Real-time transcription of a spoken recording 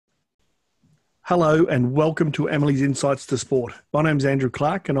Hello and welcome to Emily's Insights to Sport. My name's Andrew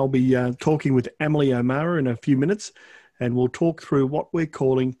Clark and I'll be talking with Emily O'Mara in a few minutes, and we'll talk through what we're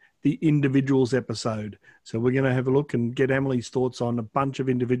calling the individuals episode. So we're going to have a look and get Emily's thoughts on a bunch of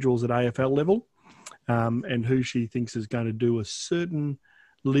individuals at AFL level and who she thinks is going to do a certain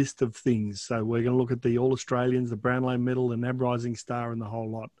list of things. So we're going to look at the All-Australians, the Brownlow Medal, the NAB Rising Star and the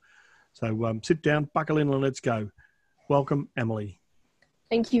whole lot. So sit down, buckle in and let's go. Welcome, Emily.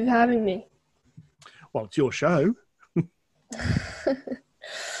 Thank you for having me. Well, it's your show.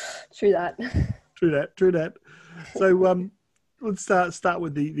 True that. True that. So let's start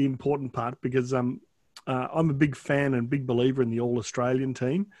with the important part, because I'm a big fan and big believer in the All-Australian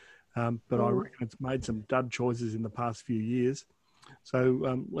team, but I reckon it's made some dud choices in the past few years.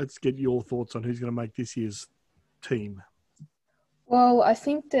 So let's get your thoughts on who's going to make this year's team. Well, I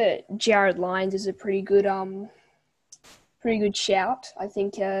think that Jared Lyons is a pretty good shout. I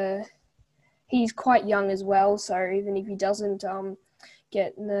think he's quite young as well, so even if he doesn't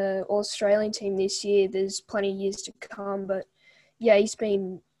get in the Australian team this year, there's plenty of years to come. But yeah, he's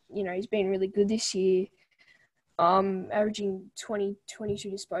been really good this year, averaging 22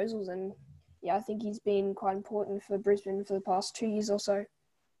 disposals, and yeah, I think he's been quite important for Brisbane for the past 2 years or so.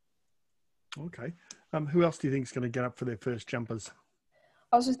 Okay. Who else do you think is going to get up for their first jumpers?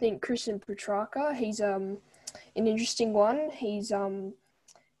 I also think Christian Petrarca, he's an interesting one. He's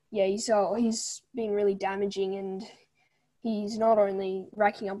been really damaging, and he's not only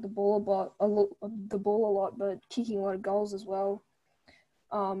racking up the ball a lot, but kicking a lot of goals as well.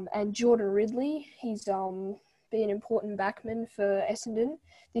 And Jordan Ridley, he's been an important backman for Essendon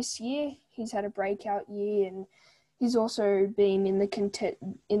this year. He's had a breakout year, and he's also been in the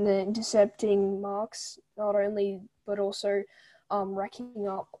intercepting marks, not only but also racking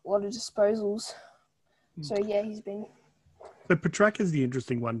up a lot of disposals. So yeah, he's been. But Petrarca's the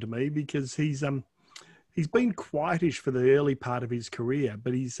interesting one to me, because he's been quietish for the early part of his career,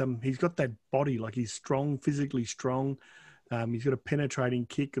 but he's got that body, like he's strong, physically strong. He's got a penetrating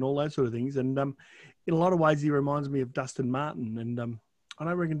kick and all those sort of things. And in a lot of ways, he reminds me of Dustin Martin. And I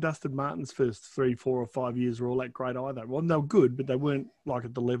don't reckon Dustin Martin's first 3, 4 or 5 years were all that great either. Well, they were good, but they weren't like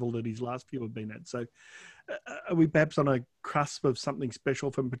at the level that his last few have been at. So are we perhaps on a cusp of something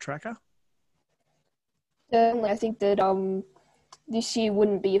special from Petrarca? Certainly, I think that this year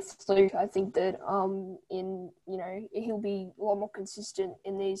wouldn't be a fluke. I think that he'll be a lot more consistent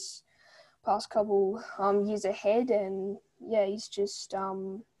in these past couple years ahead, and yeah, he's just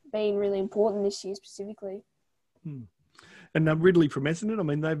been really important this year specifically. And Ridley from Essendon, I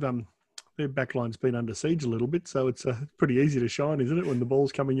mean, their backline's been under siege a little bit, so it's pretty easy to shine, isn't it, when the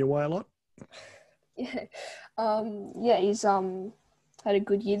ball's coming your way a lot? Yeah, he's had a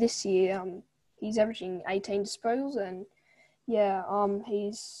good year this year. He's averaging 18 disposals, and yeah,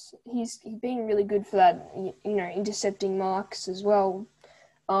 he's been really good for that, intercepting marks as well.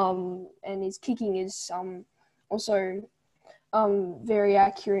 And his kicking is also very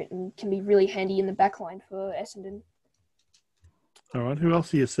accurate and can be really handy in the backline for Essendon. All right. Who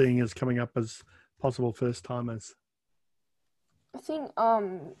else are you seeing as coming up as possible first timers? I think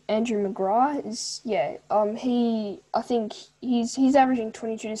Andrew McGrath is I think he's averaging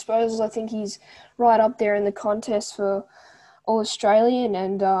 22 disposals. I think he's right up there in the contest for All-Australian,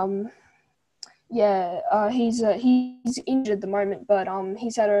 and he's injured at the moment, but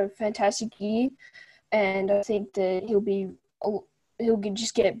he's had a fantastic year, and I think that he'll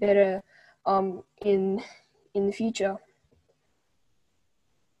just get better in the future.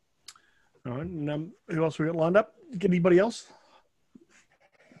 All right. And who else we got lined up? Anybody else?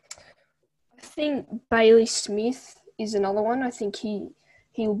 I think Bailey Smith is another one. I think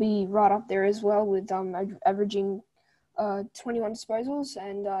he'll be right up there as well with averaging 21 disposals,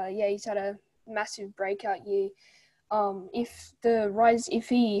 and he's had a massive breakout year. If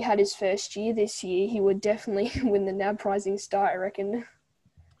he had his first year this year, he would definitely win the NAB Rising Star, I reckon.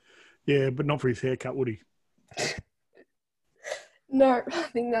 Yeah, but not for his haircut, would he? No, I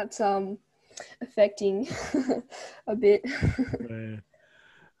think that's affecting a bit. Yeah.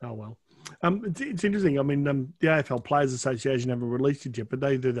 Oh well. It's interesting. I mean, the AFL Players Association haven't released it yet, but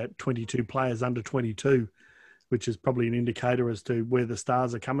they do that 22 players under 22, which is probably an indicator as to where the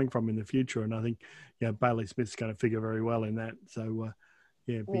stars are coming from in the future. And I think, Bailey Smith's going to figure very well in that. So,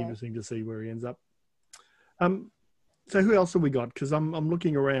 it'd be interesting to see where he ends up. So who else have we got? Because I'm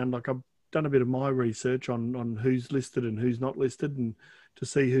looking around, like I've done a bit of my research on who's listed and who's not listed, and to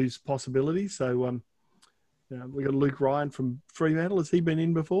see who's possibilities. So we got Luke Ryan from Fremantle. Has he been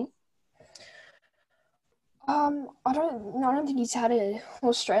in before? I don't think he's had an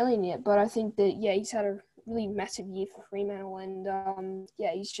Australian yet, but I think that he's had a really massive year for Fremantle, and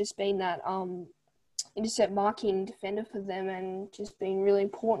he's just been that intercept marking defender for them, and just been really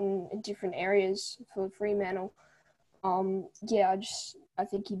important in different areas for Fremantle. I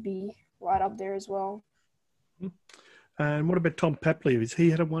think he'd be right up there as well. And what about Tom Papley? Has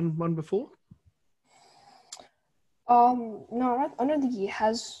he had a one before? No, I don't think he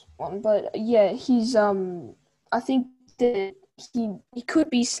has one, but yeah, he's I think that he could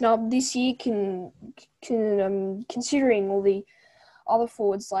be snubbed this year. Considering all the other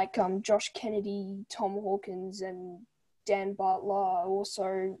forwards like Josh Kennedy, Tom Hawkins, and Dan Butler are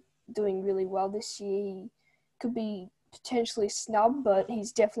also doing really well this year. He could be potentially snubbed, but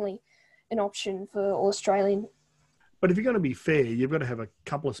he's definitely an option for All Australian. But if you're going to be fair, you've got to have a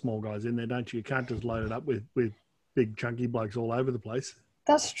couple of small guys in there, don't you? You can't just load it up with big chunky blokes all over the place.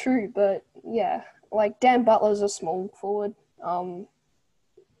 That's true, but yeah, like Dan Butler's a small forward. So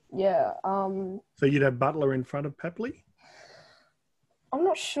you'd have Butler in front of Papley? I'm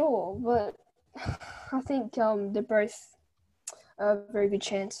not sure, but I think they're both a very good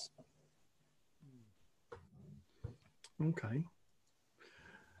chance. Okay.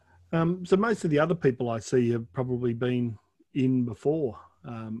 So most of the other people I see have probably been in before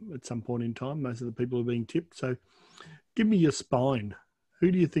at some point in time. Most of the people are being tipped. So give me your spine.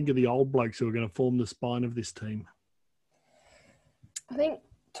 Who do you think are the old blokes who are going to form the spine of this team? I think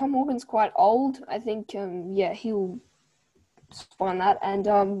Tom Hawkins quite old. I think, he'll spine that.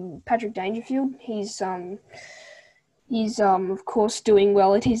 And Patrick Dangerfield, he's of course doing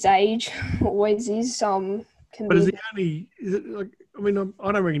well at his age. Always is. But is he only? Is it like? I mean,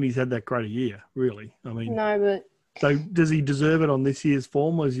 I don't reckon he's had that great a year, really. I mean, no, but so does he deserve it on this year's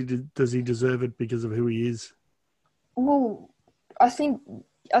form, or does he deserve it because of who he is? Well, I think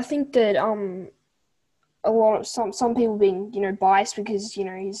that a lot of some people being biased because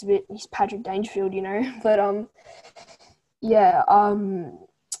he's Patrick Dangerfield, but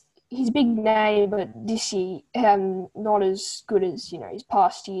he's a big name, but this year not as good as his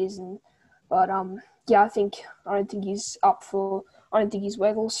past years, I don't think he's up for. I don't think he's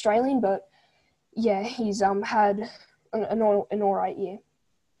worth Australian, but yeah, he's had an all right year.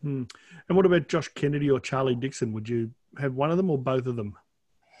 And what about Josh Kennedy or Charlie Dixon? Would you have one of them or both of them?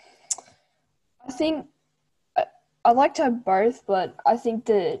 I think I'd like to have both, but I think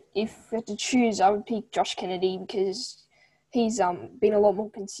that if I had to choose, I would pick Josh Kennedy because he's been a lot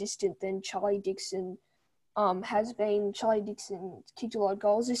more consistent than Charlie Dixon has been. Charlie Dixon kicked a lot of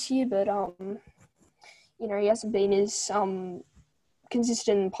goals this year, but he hasn't been as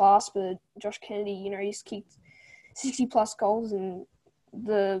consistent in the past. But Josh Kennedy, he's kicked 60 plus goals in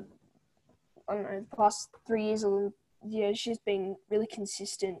the past 3 years. She's been really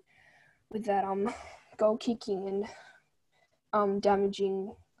consistent with that goal kicking and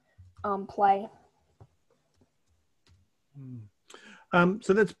damaging play.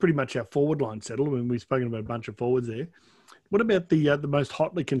 So that's pretty much our forward line settled. I mean, we've spoken about a bunch of forwards there. What about the most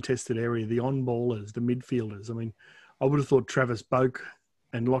hotly contested area, the on-ballers, the midfielders? I mean, I would have thought Travis Boak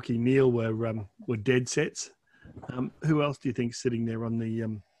and Lachie Neale were dead sets. Who else do you think sitting there on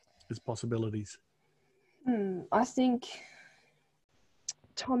the as possibilities? I think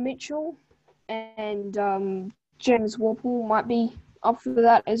Tom Mitchell and James Worpel might be up for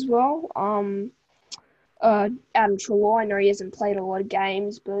that as well. Adam Treloar, I know he hasn't played a lot of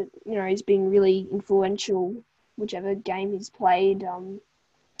games, but he's been really influential whichever game he's played.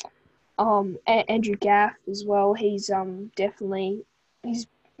 Andrew Gaff as well. He's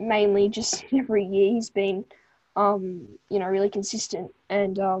mainly just every year he's been really consistent,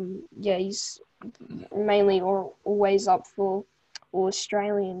 and he's mainly or always up for All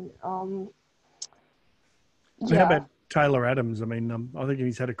Australian. How about Taylor Adams? I mean, I think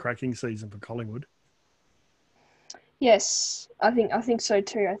he's had a cracking season for Collingwood. Yes, I think so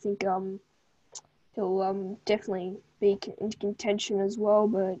too. I think he'll definitely be in contention as well.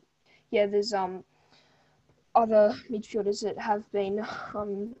 But yeah, there's other midfielders that have been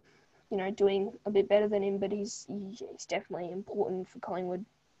doing a bit better than him, but he's definitely important for Collingwood.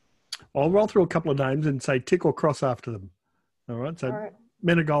 I'll roll through a couple of names and say tick or cross after them. All right. So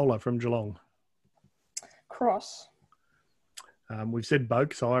Menegola from Geelong. Cross. We've said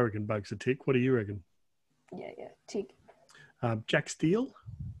Boak, so I reckon Boak's a tick. What do you reckon? Yeah, tick. Jack Steele?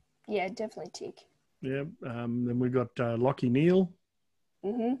 Yeah, definitely tick. Yeah. Then we've got Lachie Neale.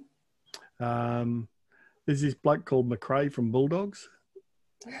 Mm-hmm. There's this bloke called McRae from Bulldogs.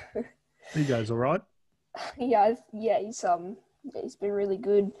 He goes all right. Yeah, he's been really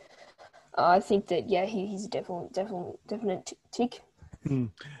good. I think that he's a definite tick. And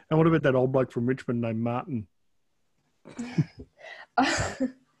what about that old bloke from Richmond named Martin?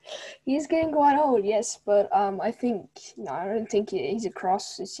 He's getting quite old, yes, but I think no, I don't think he's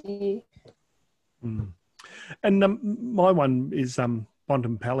across this year. Mm. And my one is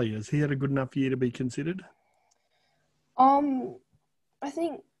Bontempelli. Has he had a good enough year to be considered? I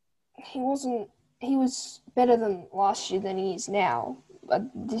think he wasn't. He was better than last year than he is now. But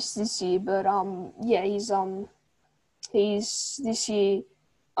this year, but yeah, he's this year.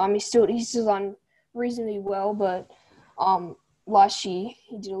 He's still done reasonably well, but last year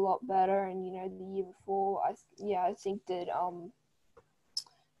he did a lot better, and the year before, I think that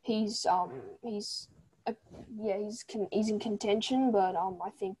he's he's in contention, but I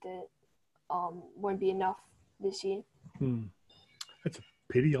think that won't be enough this year. That's a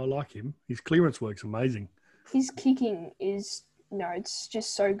pity. I like him. His clearance work's amazing. His kicking is it's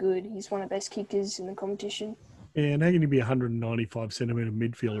just so good. He's one of the best kickers in the competition. And how can he be 195 centimetre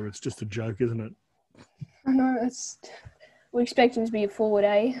midfielder? It's just a joke, isn't it? I know, we expect him to be a forward,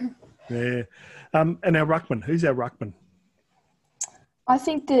 eh? Yeah. And our ruckman. Who's our ruckman? I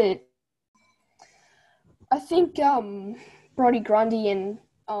think Brodie Grundy and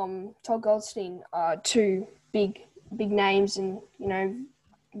Todd Goldstein are two big names, and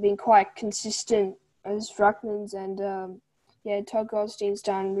been quite consistent as ruckmans. And Todd Goldstein's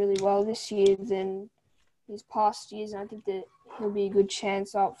done really well this year than his past years, and I think that he'll be a good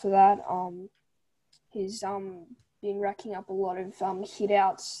chance up for that. He's been racking up a lot of hit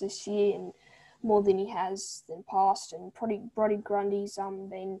outs this year, and more than he has in past. And Brodie Grundy's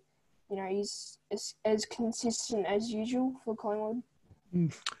been, he's as consistent as usual for Collingwood.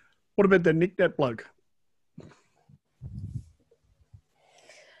 What about that Nick, that bloke?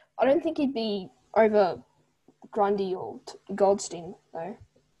 I don't think he'd be over Grundy or Goldstein, though.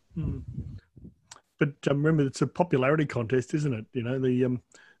 But remember, it's a popularity contest, isn't it?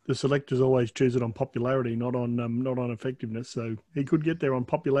 The selectors always choose it on popularity, not on effectiveness. So he could get there on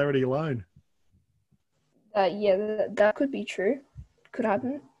popularity alone. That could be true. Could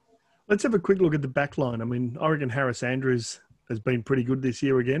happen. Let's have a quick look at the back line. I mean, I reckon Harris Andrews has been pretty good this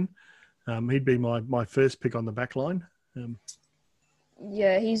year again. He'd be my first pick on the back line.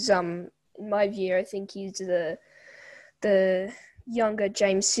 He's in my view, I think he's the younger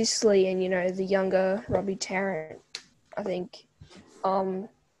James Sicily and the younger Robbie Tarrant. I think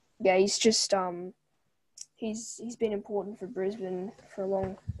he's just he's been important for Brisbane for a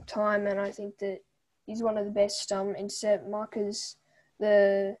long time, and I think that he's one of the best intercept markers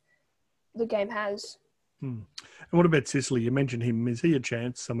the game has. And what about Sicily? You mentioned him. Is he a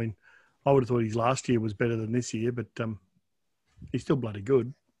chance? I mean, I would have thought his last year was better than this year, but he's still bloody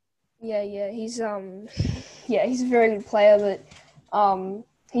good. Yeah, he's he's a very good player, but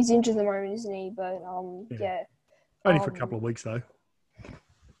he's injured at the moment, isn't he? But only for a couple of weeks though.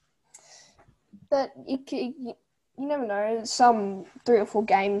 But you never know. Some 3 or 4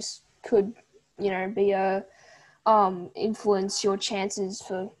 games could be influence your chances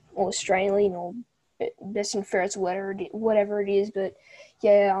for All Australian or best and fairest, whatever it is. But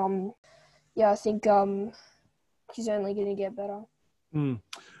I think he's only going to get better.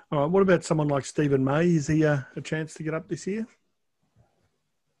 All right. What about someone like Stephen May? Is he a chance to get up this year?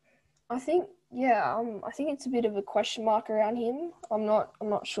 I think it's a bit of a question mark around him. I'm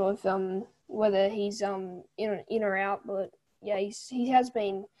not sure if whether he's in or out, but he has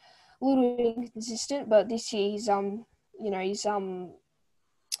been a little inconsistent. But this year he's he's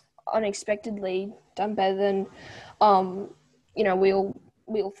unexpectedly done better than we all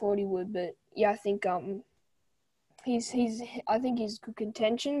thought he would. But I think he's good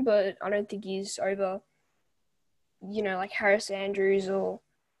contention, but I don't think he's over like Harris Andrews or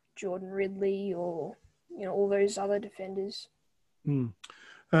Jordan Ridley or all those other defenders. And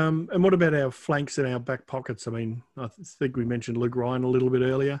what about our flanks and our back pockets? I mean, I think we mentioned Luke Ryan a little bit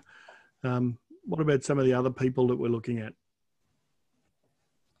earlier. What about some of the other people that we're looking at?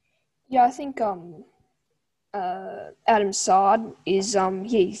 Yeah, I think Adam Saad is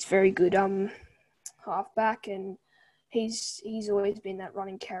he's very good halfback, and he's always been that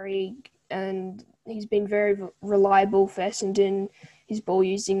running carry, and he's been very reliable for Essendon. His ball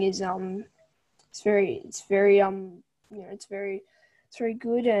using is it's very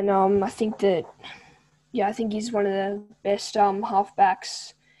good, and I think that I think he's one of the best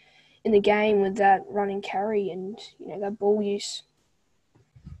halfbacks in the game with that running carry and that ball use.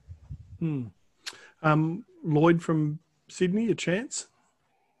 Lloyd from Sydney, a chance?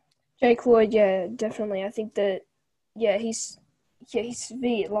 Jake Lloyd, yeah, definitely. I think that he's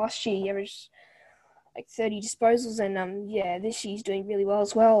severe. Last year he averaged like 30 disposals, and this year he's doing really well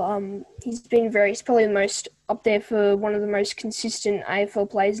as well. He's probably the most up there for one of the most consistent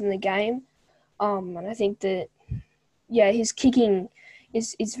AFL players in the game. And I think that his kicking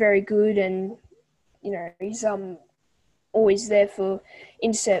is very good, and he's always there for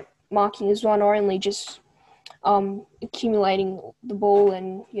intercept marking as well, not only just accumulating the ball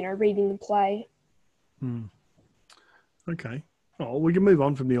and reading the play. Okay. Oh, we can move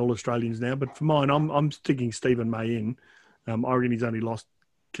on from the All Australians now, but for mine, I'm sticking Stephen May in. I reckon he's only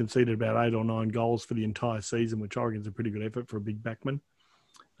conceded about 8 or 9 goals for the entire season, which I reckon is a pretty good effort for a big backman.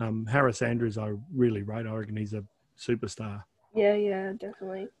 Harris Andrews, I really rate. I reckon he's a superstar. Yeah,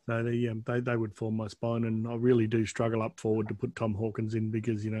 definitely. So they would form my spine, and I really do struggle up forward to put Tom Hawkins in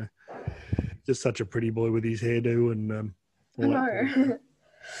because just such a pretty boy with his hairdo and all that.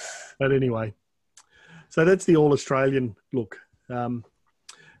 But anyway, so that's the All Australian look.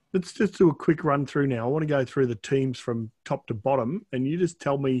 Let's just do a quick run through now. I want to go through the teams from top to bottom, and you just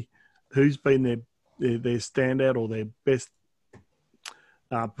tell me who's been their standout or their best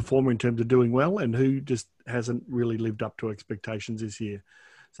performer in terms of doing well, and who just hasn't really lived up to expectations this year.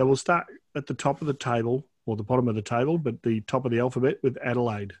 So we'll start at the top of the table, or the bottom of the table, but the top of the alphabet with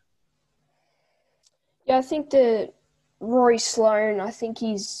Adelaide. Yeah, I think that Rory Sloane, I think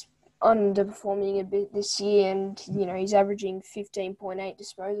he's underperforming a bit this year, and he's averaging 15.8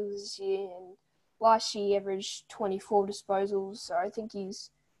 disposals this year, and last year he averaged 24 disposals. So I think he's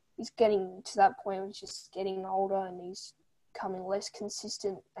getting to that point where he's just getting older and he's becoming less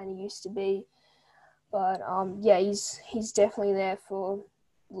consistent than he used to be. But he's definitely there for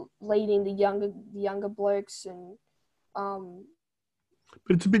leading the younger blokes, and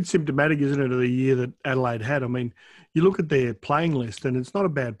but it's a bit symptomatic, isn't it, of the year that Adelaide had? I mean, you look at their playing list, and it's not a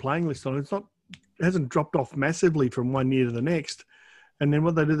bad playing list. It hasn't dropped off massively from one year to the next. And then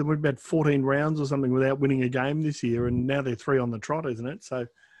what they did, they went about 14 rounds or something without winning a game this year, and now they're 3 on the trot, isn't it? So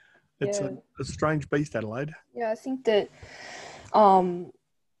it's a strange beast, Adelaide. Yeah, I think that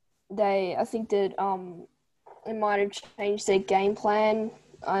they might have changed their game plan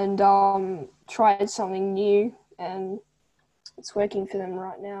and tried something new, and it's working for them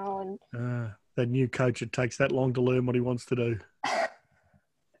right now. And that new coach, it takes that long to learn what he wants to do.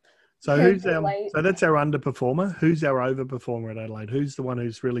 So so that's our underperformer. Who's our overperformer at Adelaide? Who's the one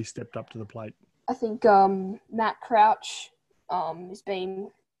who's really stepped up to the plate? I think Matt Crouch has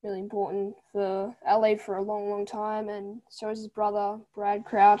been really important for Adelaide for a long, long time, and so is his brother Brad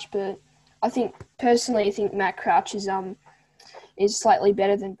Crouch. But I think Matt Crouch is slightly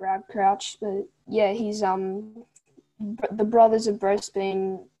better than Brad Crouch. But yeah, he's the brothers have both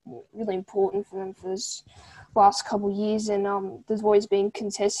been really important for them for this last couple of years, and there's always been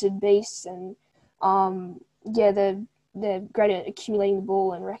contested beasts, and they're great at accumulating the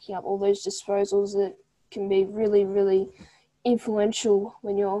ball and racking up all those disposals that can be really, really influential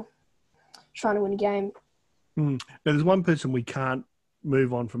when you're trying to win a game. Now, there's one person we can't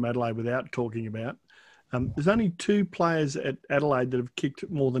move on from Adelaide without talking about. There's only 2 players at Adelaide that have kicked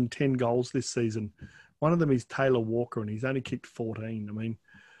more than 10 goals this season. One of them is Taylor Walker, and he's only kicked 14. I mean,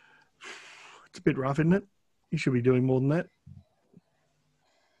 it's a bit rough, isn't it? He should be doing more than that.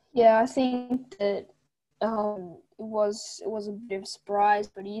 Yeah, I think that it was a bit of a surprise,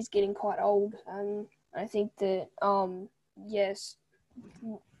 but he is getting quite old, and I think that yes,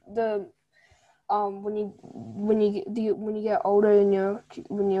 the when you get older in your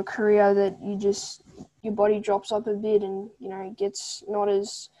career, that your body drops up a bit, and it gets not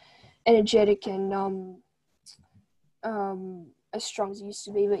as energetic and as strong as it used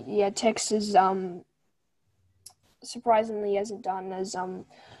to be. But yeah, Texas surprisingly hasn't done as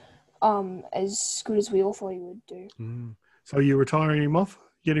good as we all thought he would do. So you're retiring him off,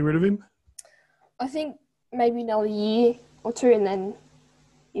 getting rid of him? I think maybe another year or 2, and then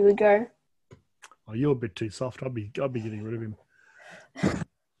he would go. Oh, you're a bit too soft. I'd be getting rid of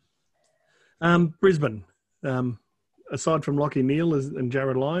him. Brisbane. Aside from Lachie Neale and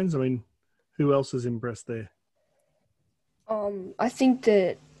Jared Lyons, I mean, who else has impressed there? I think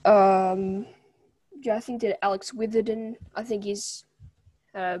that Alex Witherden, I think he's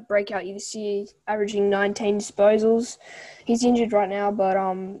breakout this year, averaging 19 disposals. He's injured right now, but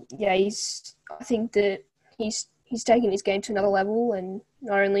I think that he's taken his game to another level, and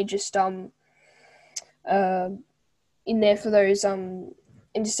not only just in there for those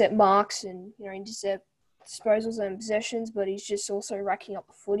intercept marks and intercept disposals and possessions, but he's just also racking up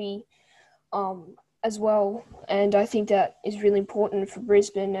the footy as well, and I think that is really important for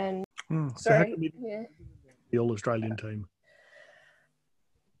Brisbane. And so how can the All-Australian team?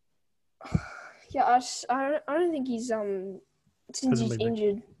 Yeah, I don't think he's since he's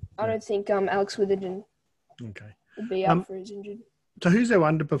injured. I don't think Alex Witherden would be out for his injured. So who's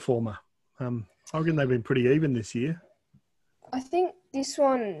our underperformer? I reckon they've been pretty even this year. I think this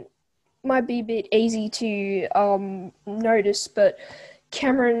one might be a bit easy to notice, but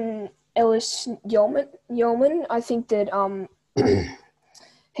Cameron Ellis Yeoman. I think that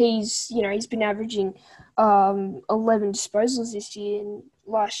he's been averaging 11 disposals this year, and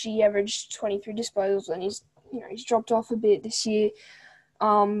last year he averaged 23 disposals, and he's dropped off a bit this year.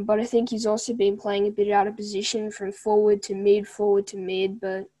 But I think he's also been playing a bit out of position from forward to mid.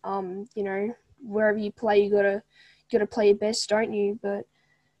 But wherever you play, you gotta play your best, don't you? But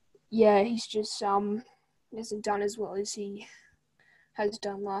yeah, he's just hasn't done as well as he has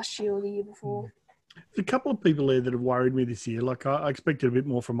done last year or the year before. There's a couple of people there that have worried me this year. Like I expected a bit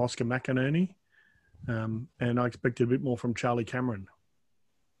more from Oscar McInerney, and I expected a bit more from Charlie Cameron.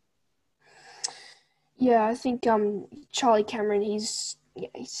 Yeah, I think Charlie Cameron, he's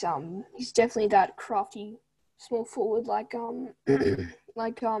definitely that crafty small forward like Tom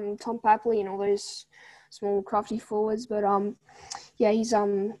Papley and all those small crafty forwards. But he's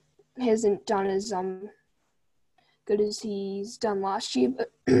hasn't done as good as he's done last year,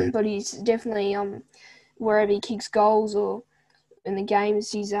 but he's definitely wherever he kicks goals or in the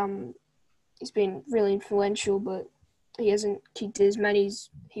games, he's been really influential, but he hasn't kicked as many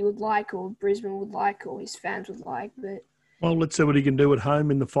as he would like, or Brisbane would like, or his fans would like. But well, let's see what he can do at home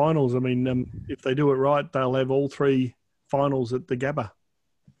in the finals. I mean, if they do it right, they'll have all three finals at the Gabba,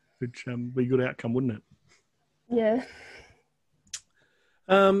 which would be a good outcome, wouldn't it? Yeah.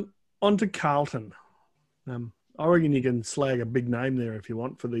 On to Carlton. I reckon you can slag a big name there if you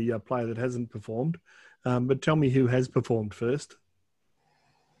want for the player that hasn't performed. But tell me who has performed first.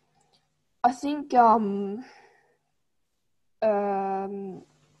 I think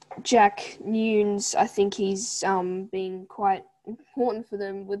Jack Nunes, I think he's been quite important for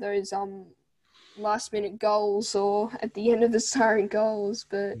them with those last-minute goals or at the end of the siren goals.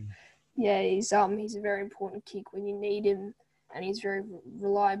 But yeah, he's a very important kick when you need him, and he's very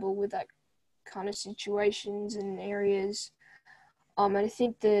reliable with that kind of situations and areas. And I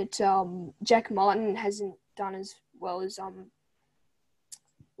think that Jack Martin hasn't done as well as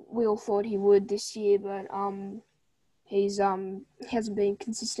we all thought he would this year, but he hasn't been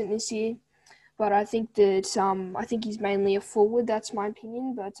consistent this year. But I think that he's mainly a forward. That's my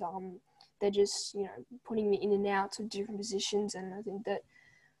opinion. But they're just putting me in and out of different positions, and I think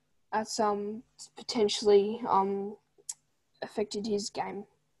that's potentially affected his game.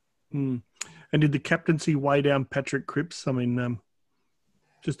 And did the captaincy weigh down Patrick Cripps? I mean,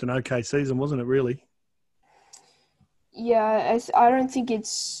 just an okay season, wasn't it, really? Yeah, I don't think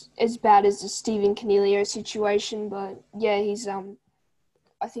it's as bad as the Stephen Coniglio situation, but yeah, he's I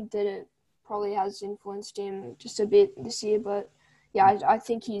think that it probably has influenced him just a bit this year. But yeah, I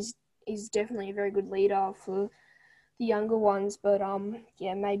think he's definitely a very good leader for the younger ones. But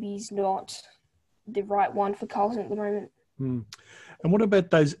maybe he's not the right one for Carlton at the moment. And what about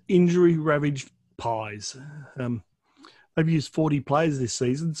those injury-ravaged Pies? They've used 40 players this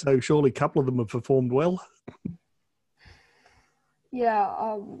season, so surely a couple of them have performed well.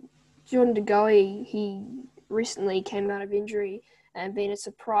 Yeah, Jordan De Goey, he recently came out of injury and been a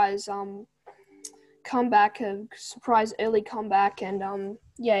surprise early comeback, and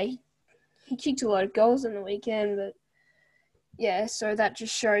he kicked a lot of goals in the weekend. But yeah, so that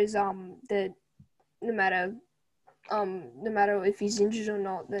just shows that no matter if he's injured or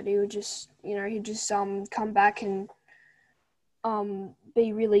not, that he would just come back and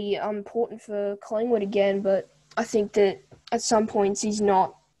be really important for Collingwood again. But I think that at some points he's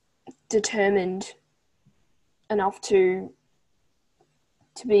not determined enough to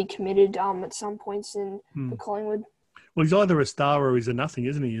be committed at some points in for Collingwood. Well, he's either a star or he's a nothing,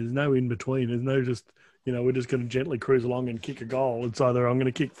 isn't he? There's no in between. There's no just, we're just going to gently cruise along and kick a goal. It's either I'm going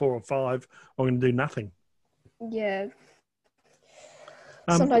to kick 4 or 5 or I'm going to do nothing. Yeah.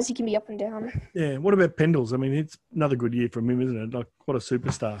 Sometimes he can be up and down. Yeah. What about Pendles? I mean, it's another good year from him, isn't it? Like, what a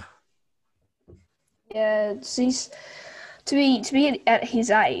superstar. Yeah, he's to be at his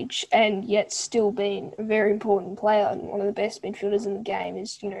age and yet still being a very important player and one of the best midfielders in the game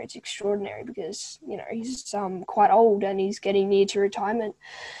is, it's extraordinary because, he's quite old and he's getting near to retirement.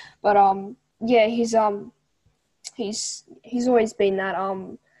 But he's always been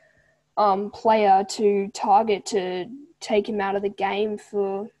that player to target to take him out of the game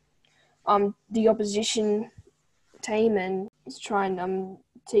for the opposition team and try and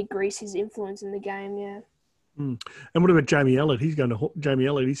decrease his influence in the game. Yeah. And what about Jamie Ellett? He's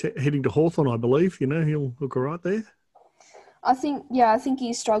heading to Hawthorn, I believe. He'll look all right there. I think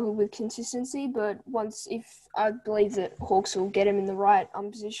he struggled with consistency, but I believe that Hawks will get him in the right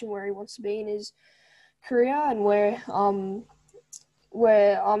position where he wants to be in his career and where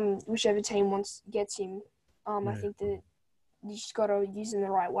whichever team gets him. I think that you just got to use them the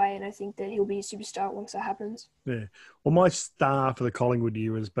right way, and I think that he'll be a superstar once that happens. Yeah. Well, my star for the Collingwood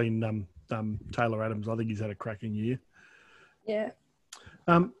year has been Taylor Adams. I think he's had a cracking year. Yeah.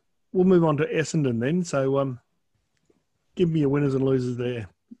 We'll move on to Essendon then. So give me your winners and losers there.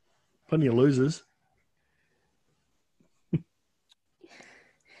 Plenty of losers.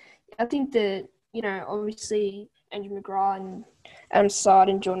 I think that, obviously Andrew McGrath and Adam Sard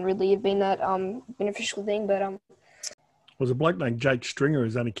and John Ridley have been that beneficial thing, but Was a bloke named Jake Stringer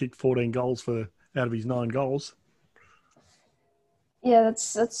who's only kicked 14 goals out of his 9 goals. yeah,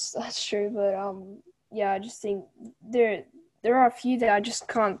 that's true. But I just think there are a few that I just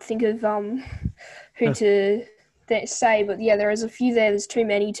can't think of who to say. But yeah, there is a few there. There's too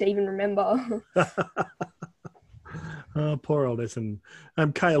many to even remember. Oh, poor old Essendon.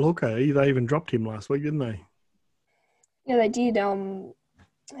 Cale Hooker, they even dropped him last week, didn't they? Yeah, they did.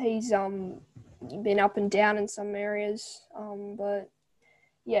 He's been up and down in some areas, but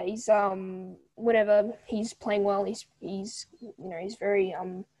yeah, he's whenever he's playing well, he's very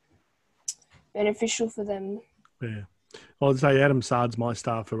beneficial for them. Yeah. I'd say Adam Sard's my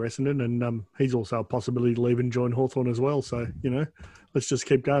star for Essendon, and he's also a possibility to leave and join Hawthorn as well. So, let's just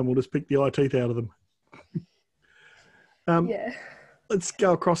keep going. We'll just pick the eye teeth out of them. Yeah. Let's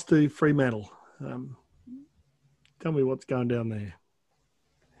go across to Fremantle. Tell me what's going down there.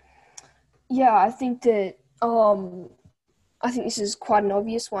 Yeah, I think that I think this is quite an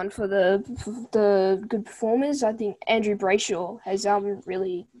obvious one for the good performers. I think Andrew Brayshaw has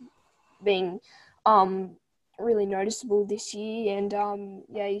really been really noticeable this year, and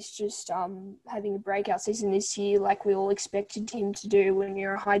he's just having a breakout season this year, like we all expected him to do when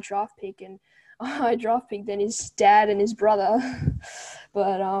you're a high draft pick, and a high draft pick than his dad and his brother.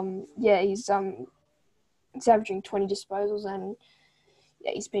 But he's averaging 20 disposals, and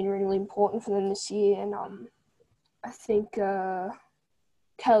he's been really important for them this year. And I think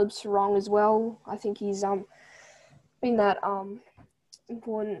Caleb Sarong as well. I think he's been that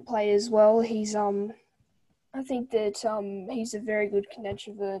important player as well. He's I think that he's a very good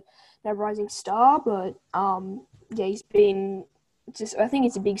connection for that rising star, but he's been I think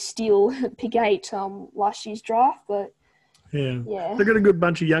it's a big steal, pick 8 last year's draft, but yeah. They've got a good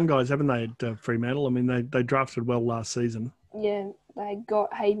bunch of young guys, haven't they, at Fremantle? I mean, they drafted well last season. Yeah, they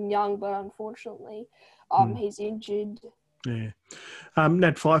got Hayden Young, but unfortunately, he's injured. Yeah.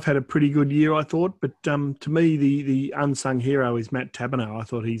 Nat Fyfe had a pretty good year, I thought, but to me, the unsung hero is Matt Taberner. I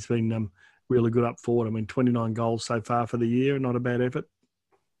thought he's been really good up forward. I mean, 29 goals so far for the year, not a bad effort.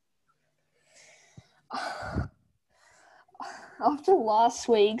 After last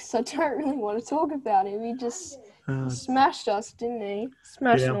week's, I don't really want to talk about him. He just smashed us, didn't he?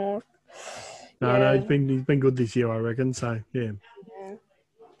 Smashed North. No, he's been good this year, I reckon. So yeah.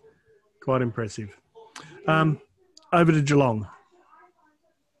 Quite impressive. Over to Geelong.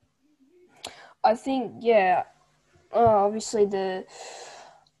 I think obviously the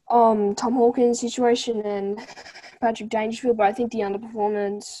Tom Hawkins situation and Patrick Dangerfield, but I think the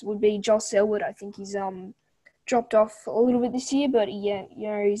underperformance would be Josh Elwood. I think he's dropped off a little bit this year, but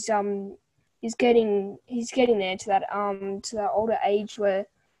he's getting there to that older age where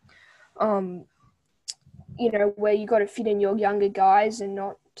where you got to fit in your younger guys and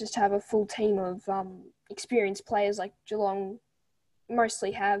not just have a full team of experienced players like Geelong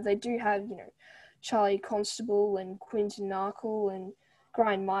mostly have. They do have Charlie Constable and Quinton Narkle and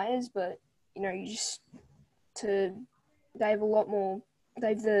Brian Myers, but they have a lot more. They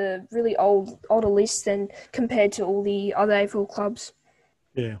have the really older list than compared to all the other AFL clubs.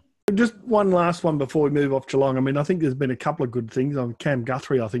 Yeah. Just one last one before we move off Geelong. I mean, I think there's been a couple of good things. Cam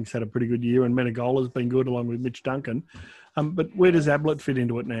Guthrie, I think, has had a pretty good year, and Menegola's been good along with Mitch Duncan. But where does Ablett fit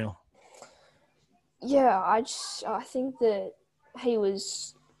into it now? Yeah, I think that he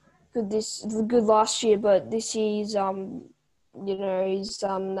was good last year, but this year he's he's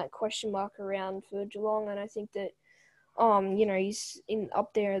that question mark around for Geelong, and I think that he's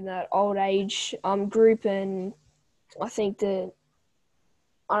up there in that old age group, and I think that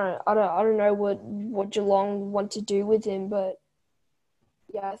I don't know what Geelong want to do with him, but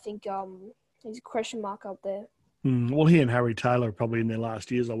yeah, I think he's a question mark up there. Well, he and Harry Taylor are probably in their last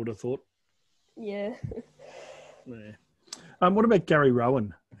years, I would have thought. Yeah. Yeah. What about Gary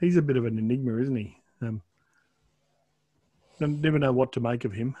Rowan? He's a bit of an enigma, isn't he? Never know what to make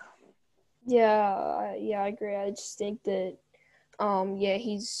of him. Yeah, I agree. I just think that,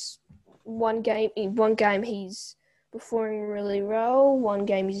 he's one game he's performing really well. One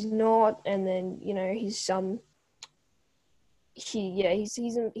game he's not, and then he's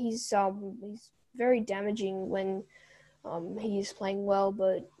very damaging when he is playing well.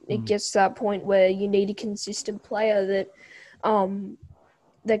 But it gets to that point where you need a consistent player that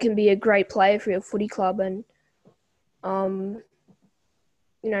that can be a great player for your footy club and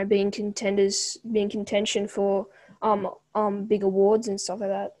be in contention for big awards and stuff like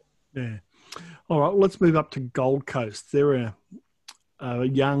that. Yeah. All right, let's move up to Gold Coast. They're a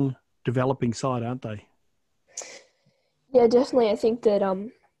young, developing side, aren't they? Yeah, definitely. I think that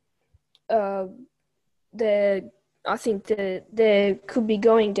they could be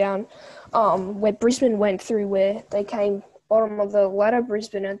going down where Brisbane went through, where they came bottom of the ladder.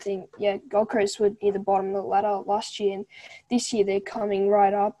 Brisbane, I think, Gold Coast were near the bottom of the ladder last year, and this year they're coming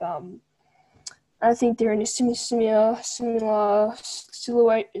right up. I think they're in a similar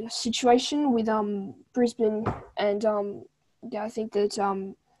situation with Brisbane, and I think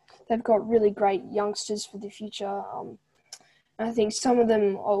that they've got really great youngsters for the future. I think some of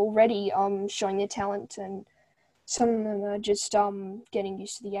them are already showing their talent, and some of them are just getting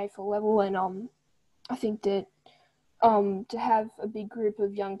used to the AFL level. And I think that to have a big group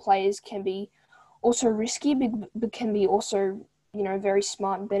of young players can be also risky, but can be also very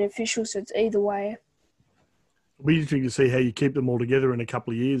smart and beneficial. So it's either way. It'll be interesting to see how you keep them all together in a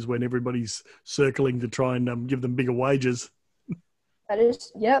couple of years when everybody's circling to try and give them bigger wages.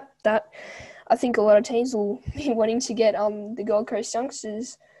 That I think a lot of teams will be wanting to get the Gold Coast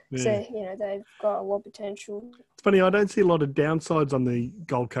youngsters. Yeah. So, they've got a lot of potential. It's funny, I don't see a lot of downsides on the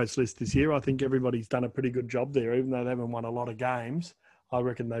Gold Coast list this year. I think everybody's done a pretty good job there, even though they haven't won a lot of games. I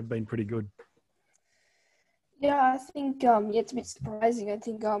reckon they've been pretty good. Yeah, I think it's a bit surprising. I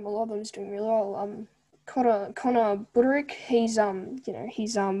think a lot of them's doing really well. Connor Buderick, he's young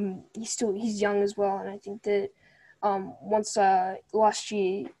as well, and I think that once last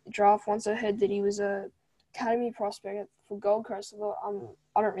year draft, once I heard that he was a academy prospect for Gold Coast, I thought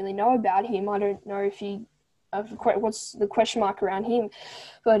I don't really know about him. I don't know if what's the question mark around him,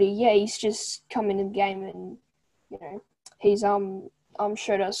 but he's just come into the game and he's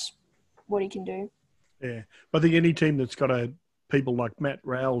showed us what he can do. Yeah, I think any team that's got people like Matt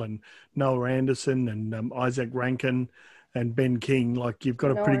Rowell and Noah Anderson and Isaac Rankin and Ben King, like you've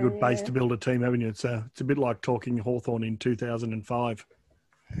got a pretty good base to build a team, haven't you? It's a bit like talking Hawthorn in 2005.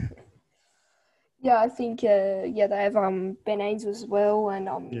 Yeah, I think they have Ben Ainsworth as well, and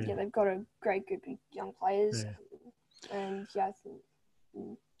they've got a great group of young players, and I think.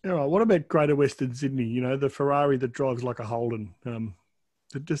 All right, what about Greater Western Sydney? The Ferrari that drives like a Holden.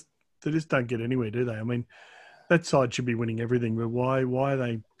 They just don't get anywhere, do they? I mean, that side should be winning everything, but why are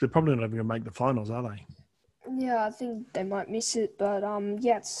they? They're probably not even going to make the finals, are they? Yeah, I think they might miss it, but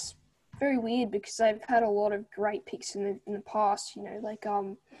it's very weird because they've had a lot of great picks in the past. Like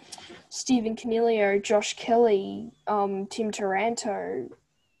Stephen Canelio, Josh Kelly, Tim Taranto,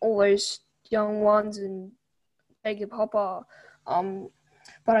 all those young ones, and Jacob Hopper.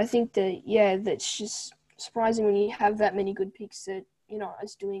 But I think that that's just surprising when you have that many good picks that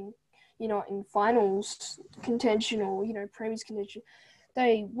is doing in finals contention or premiers contention.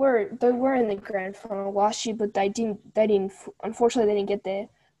 They were in the grand final last year, but they didn't unfortunately they didn't get there.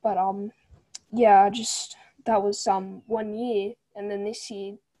 But that was 1 year, and then this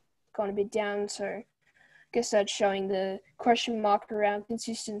year gone a bit down. So I guess that's showing the question mark around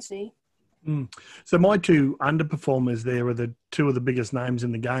consistency. So my two underperformers there are the two of the biggest names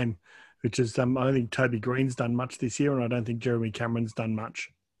in the game, which is I don't think Toby Green's done much this year, and I don't think Jeremy Cameron's done much.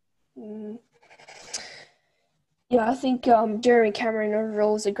 Yeah, I think Jeremy Cameron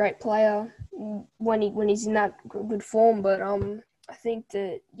overall is a great player when he's in that good form, but I think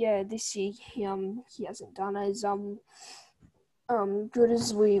that this year he hasn't done as good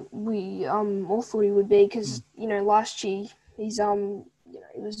as we all thought he would be, because last year he's he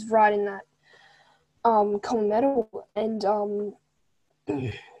was right in that Coleman medal, and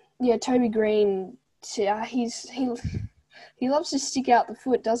Toby Green, he loves to stick out the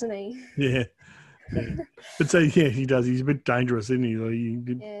foot, doesn't he? Yeah. But so he does. He's a bit dangerous, isn't he?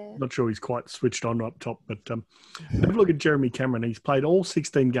 Not sure he's quite switched on up top. But have a look at Jeremy Cameron. He's played all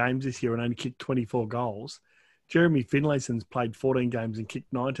 16 games this year and only kicked 24 goals. Jeremy Finlayson's played 14 games and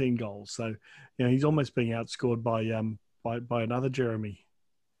kicked 19 goals. So he's almost being outscored by another Jeremy.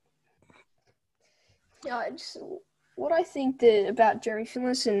 Yeah, what I think about Jeremy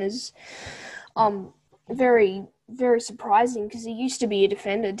Finlayson is very, very surprising, because he used to be a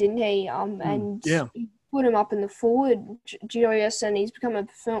defender, didn't he? He put him up in the forward GIS, and he's become a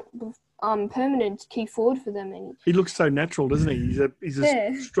permanent key forward for them. And he looks so natural, doesn't he? He's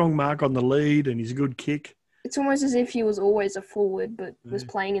a strong mark on the lead, and he's a good kick. It's almost as if he was always a forward, but was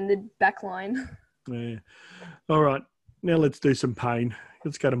playing in the back line. Yeah. All right, now let's do some pain.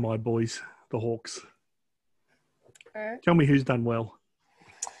 Let's go to my boys, the Hawks. All right. Tell me who's done well.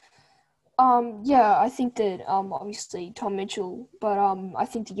 Yeah, I think that obviously Tom Mitchell, but I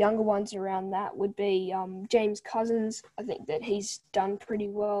think the younger ones around that would be James Cousins. I think that he's done pretty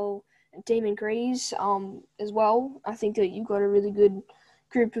well. And Demon Greaves as well. I think that you've got a really good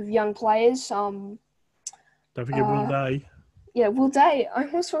group of young players. Don't forget Will Uh, Day. yeah, Will Day. I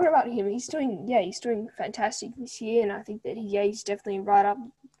almost forgot about him. He's doing fantastic this year, and I think that he's definitely right up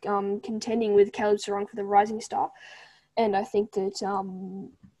contending with Caleb Sarong for the Rising Star. And I think that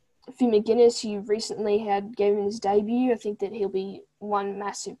Finn McGuinness, you recently gave him his debut. I think that he'll be one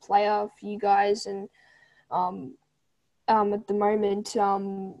massive player for you guys. And at the moment,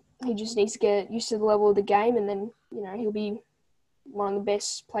 he just needs to get used to the level of the game, and then he'll be one of the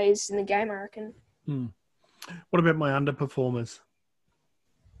best players in the game, I reckon. What about my underperformers?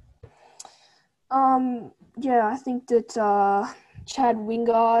 Yeah, I think that Chad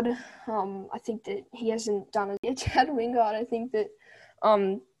Wingard. I think that he hasn't done it yet. Chad Wingard. I think that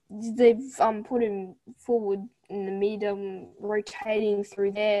they've put him forward in the mid, rotating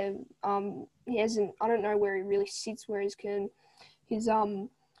through there. He hasn't. I don't know where he really sits, where his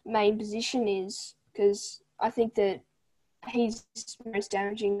main position is, because I think that he's most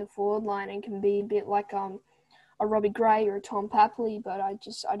damaging the forward line and can be a bit like a Robbie Gray or a Tom Papley. But I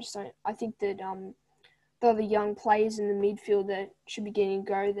just don't. I think that the other young players in the midfield that should be getting a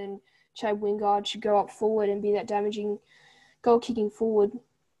go, then Chad Wingard should go up forward and be that damaging goal kicking forward.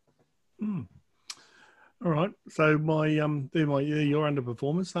 All right. So they're your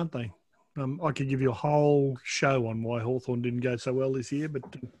underperformers, aren't they? I could give you a whole show on why Hawthorn didn't go so well this year, but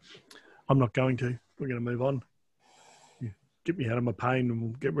I'm not going to. We're going to move on. Get me out of my pain, and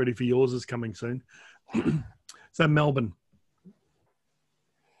we'll get ready for yours is coming soon. So Melbourne.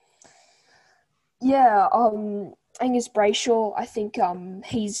 Yeah, Angus Brayshaw, I think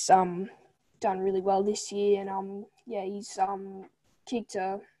he's done really well this year, and he's kicked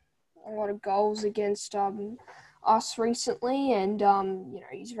a lot of goals against us recently, and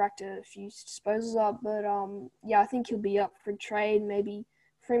he's racked a few disposals up, but I think he'll be up for trade. Maybe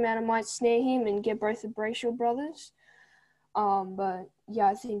Fremantle might snare him and get both the Brayshaw brothers. But yeah,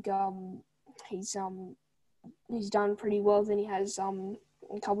 I think he's done pretty well than he has a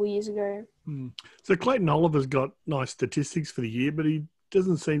couple of years ago. So Clayton Oliver's got nice statistics for the year, but he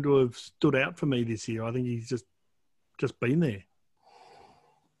doesn't seem to have stood out for me this year. I think he's just been there.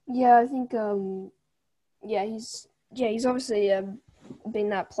 Yeah, I think he's obviously been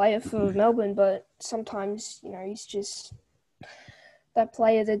that player for Melbourne, but sometimes he's just that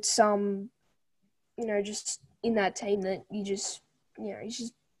player that's just in that team that you just he's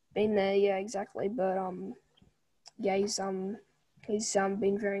just been there. Yeah, exactly. But he's been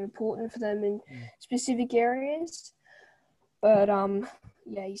very important for them in specific areas. But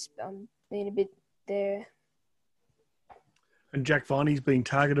he's been a bit there. And Jack Viney's being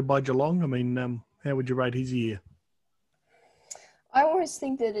targeted by Geelong. I mean, how would you rate his year? I always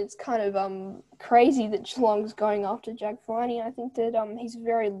think that it's kind of crazy that Geelong's going after Jack Viney. I think that he's a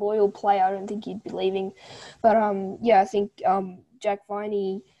very loyal player. I don't think he'd be leaving. But I think Jack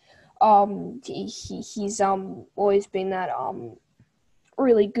Viney, he's always been that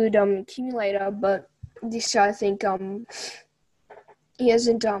really good accumulator. But this year I think he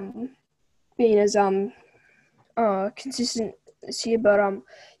hasn't been as consistent this year. But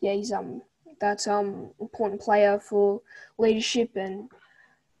he's that's important player for leadership and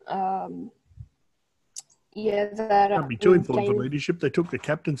that Can't be too important for leadership. They took the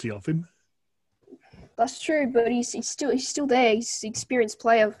captaincy off him. That's true, but he's still there. He's an experienced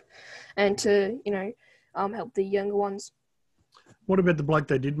player, and to help the younger ones. What about the bloke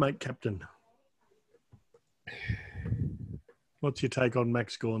they did make captain? What's your take on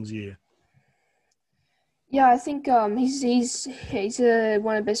Max Gawn's year? Yeah, I think he's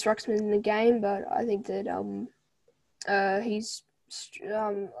one of the best rucksmen in the game, but I think that he's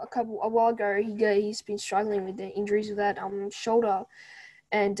a while ago he's been struggling with the injuries with that shoulder,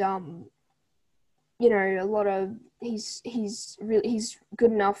 and a lot of he's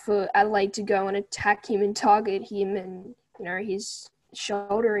good enough for Adelaide to go and attack him and target him, and his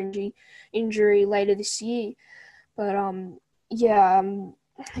shoulder injury later this year, but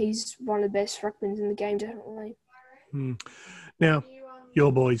he's one of the best ruckmans in the game, definitely. Now,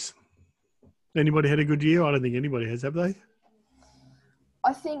 your boys. Anybody had a good year? I don't think anybody has, have they?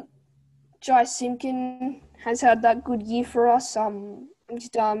 I think Jai Simpkin has had that good year for us. He's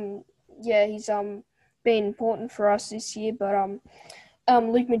been important for us this year. But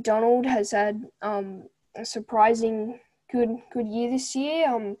Luke McDonald has had a surprising good year this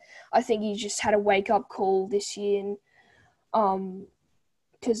year. I think he just had a wake up call this year, and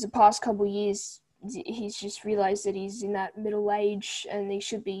because the past couple of years he's just realised that he's in that middle age and he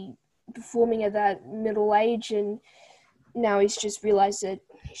should be performing at that middle age, and now he's just realised that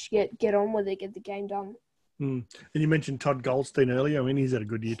he should get on with it, get the game done. And you mentioned Todd Goldstein earlier. I mean, he's had a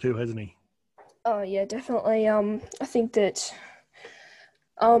good year too, hasn't he? Oh yeah, definitely. I think that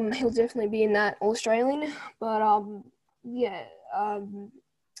he'll definitely be in that All-Australian, but yeah,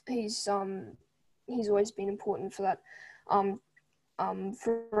 he's always been important for that.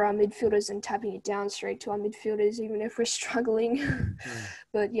 For our midfielders and tapping it down straight to our midfielders, even if we're struggling.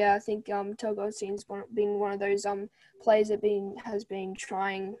 But yeah, I think Todd Goldstein's been one of those players that has been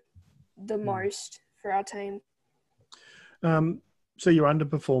trying the most for our team. So your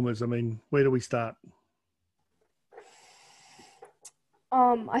underperformers, I mean, where do we start?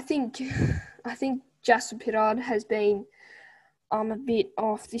 I think Jasper Pittard has been a bit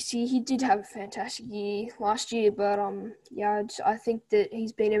off this year. He did have a fantastic year last year, but yeah, I think that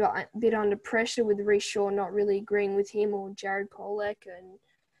he's been a bit under pressure with Reece Shaw not really agreeing with him, or Jared Pollock and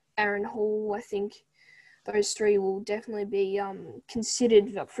Aaron Hall. I think those three will definitely be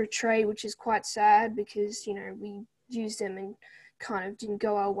considered up for a trade, which is quite sad because, you know, we used them and kind of didn't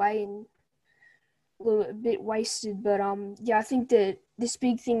go our way and a bit wasted. But yeah, I think that this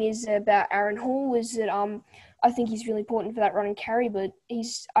big thing is about Aaron Hall is that I think he's really important for that run and carry, but I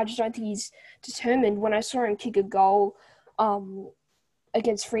just don't think he's determined. When I saw him kick a goal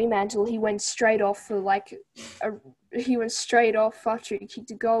against Fremantle, he went straight off after he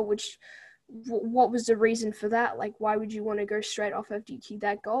kicked a goal, which what was the reason for that? Like, why would you want to go straight off after you kick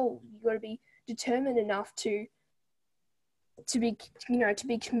that goal? You got to be determined enough to be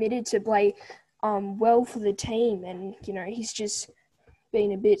committed to play well for the team, and you know, he's just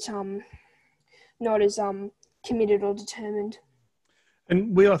been a bit not as committed or determined.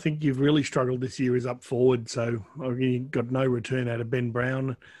 And where I think you've really struggled this year is up forward. So you got no return out of Ben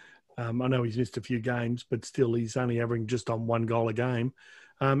Brown. I know he's missed a few games, but still he's only averaging just on 1 goal a game.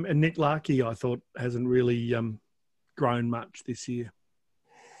 And Nick Larkey, I thought, hasn't really grown much this year.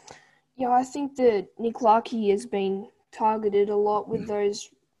 Yeah, I think that Nick Larkey has been targeted a lot with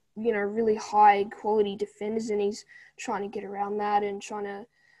those, you know, really high quality defenders, and he's trying to get around that and trying to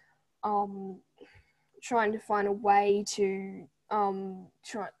find a way to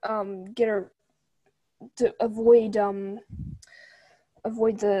avoid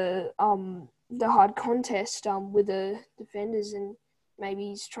the hard contest with the defenders, and maybe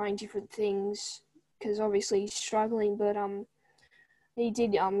he's trying different things because obviously he's struggling. But he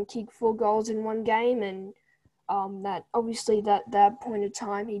did kick 4 goals in one game, and that obviously that point of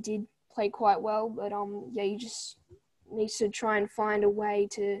time he did play quite well. But yeah, you just needs to try and find a way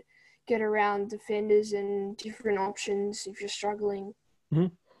to get around defenders and different options if you're struggling. Mm-hmm.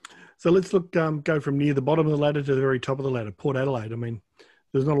 So let's go from near the bottom of the ladder to the very top of the ladder, Port Adelaide. I mean,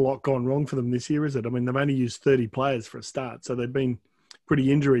 there's not a lot gone wrong for them this year, is it? I mean, they've only used 30 players for a start, so they've been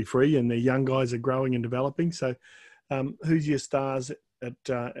pretty injury-free, and their young guys are growing and developing. So who's your stars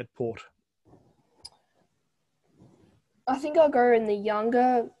at Port? I think I'll go in the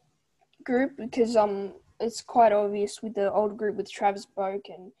younger group because it's quite obvious with the old group with Travis Boak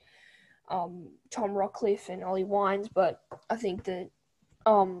and Tom Rockcliffe and Ollie Wines, but I think that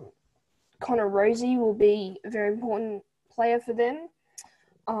Connor Rosie will be a very important player for them.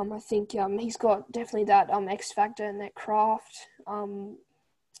 I think he's got definitely that X factor and that craft.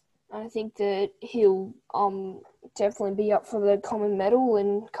 I think that he'll definitely be up for the common medal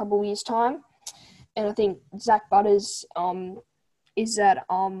in a couple of years' time. And I think Zach Butters is that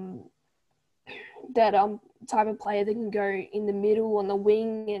type of player that can go in the middle, on the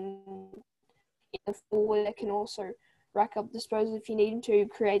wing, and in the forward that can also rack up disposals if you need him to,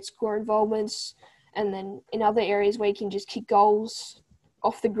 create score involvements, and then in other areas where you can just kick goals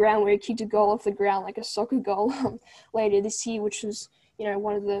off the ground, where he kicked a goal off the ground like a soccer goal later this year, which was, you know,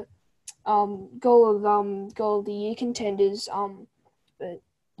 one of the goal of the year contenders. But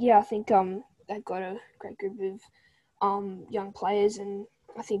yeah, I think they've got a great group of young players, and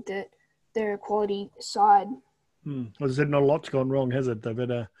I think that they're a quality side. As I said, not a lot's gone wrong, has it? They've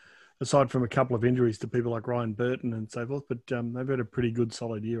had aside from a couple of injuries to people like Ryan Burton and so forth, but they've had a pretty good,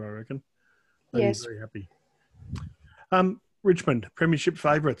 solid year, I reckon. They'd Yes. be very happy. Richmond, premiership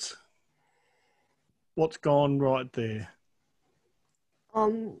favourites. What's gone right there?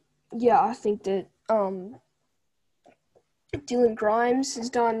 Yeah, I think that Dylan Grimes has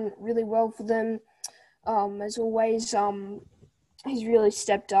done really well for them. As always, he's really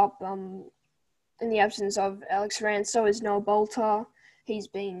stepped up in the absence of Alex Rance. So is Noah Bolter. He's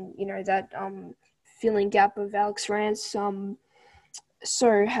been, you know, that filling gap of Alex Rance.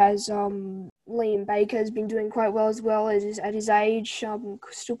 So has Liam Baker has been doing quite well as well at his age,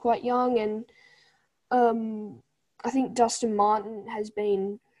 still quite young. And I think Dustin Martin has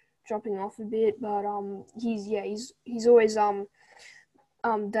been dropping off a bit, but he's always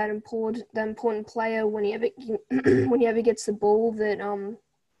that important player when he ever when he ever gets the ball, that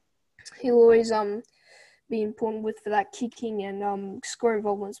he'll always be important for that kicking and score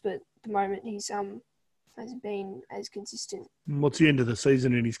involvements. But at the moment he's has been as consistent. What's the end of the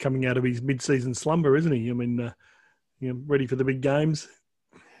season, and he's coming out of his mid-season slumber, isn't he? I mean, ready for the big games.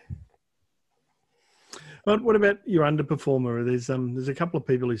 But what about your underperformer? There's a couple of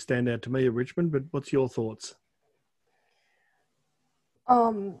people who stand out to me at Richmond, but what's your thoughts?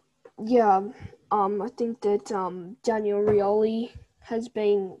 I think that Daniel Rioli has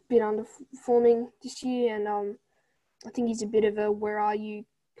been a bit underperforming this year, and I think he's a bit of a where are you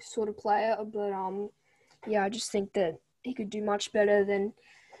sort of player, but I just think that he could do much better than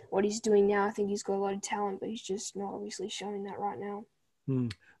what he's doing now. I think he's got a lot of talent, but he's just not obviously showing that right now.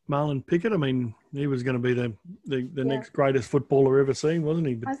 Marlon Pickett, I mean, he was going to be the next greatest footballer ever seen, wasn't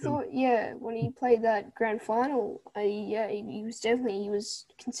he? But, I thought, when he played that grand final, he was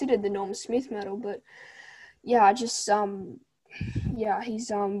considered the Norm Smith medal, but I just he's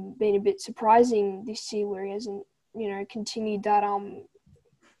been a bit surprising this year, where he hasn't continued that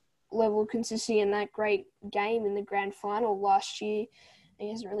level of consistency in that great game in the grand final last year. He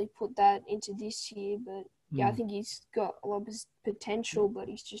hasn't really put that into this year, but I think he's got a lot of potential, but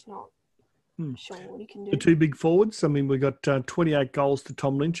he's just not showing what he can do. The two big forwards, I mean, we got 28 goals to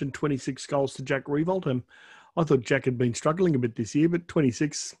Tom Lynch and 26 goals to Jack Riewoldt. And I thought Jack had been struggling a bit this year, but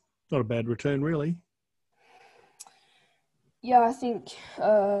 26, not a bad return, really. I think Jack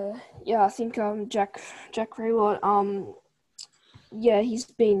Riewoldt, he's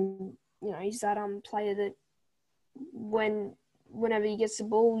been, he's that player that whenever he gets the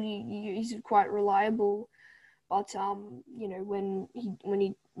ball, he's quite reliable. But when he's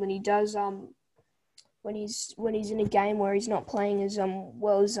in a game where he's not playing as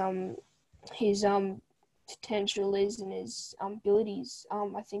well as his potential is and his abilities,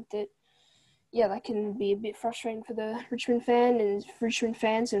 I think that that can be a bit frustrating for the Richmond fans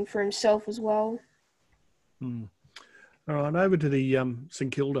and for himself as well. All right, over to the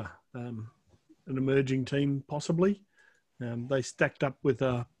St Kilda, an emerging team possibly. They stacked up with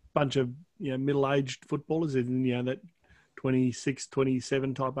a bunch of middle-aged footballers in that 26,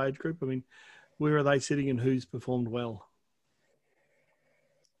 27 type age group. I mean, where are they sitting and who's performed well?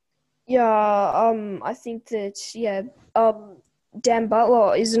 I think that Dan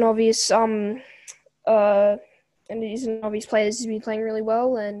Butler is an obvious player who's been playing really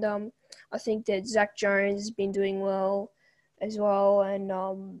well, and I think that Zach Jones has been doing well as well, and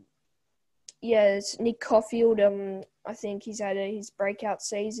it's Nick Caulfield. I think he's had his breakout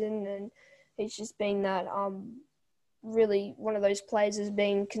season, and he's just been that really one of those players has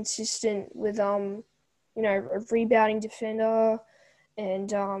been consistent with a rebounding defender, and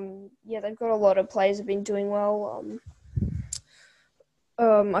they've got a lot of players that have been doing well.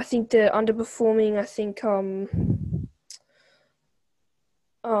 I think they're underperforming. I think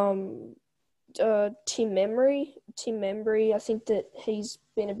Tim Membry. I think that he's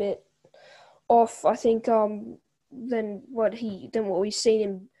been a bit off. I think than what we've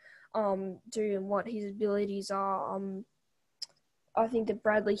seen him do and what his abilities are. I think that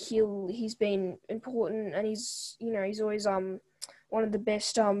Bradley Hill, he's been important, and he's always one of the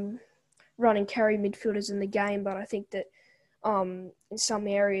best run and carry midfielders in the game. But I think that in some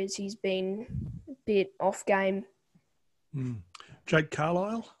areas he's been a bit off game. Jake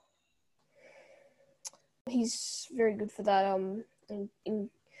Carlisle. He's very good for that.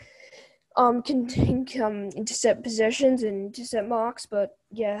 Can intercept possessions and intercept marks, but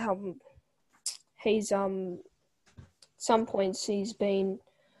he's some points he's been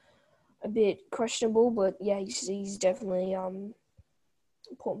a bit questionable, but he's definitely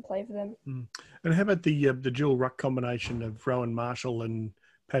important player for them. And how about the dual ruck combination of Rowan Marshall and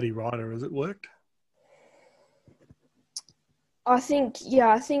Paddy Ryder? Has it worked? I think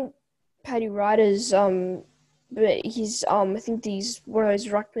Paddy Ryder's but he's I think he's one of those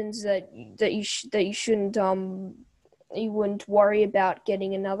ruckmans that you shouldn't you wouldn't worry about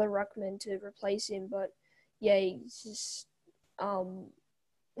getting another ruckman to replace him, but he's just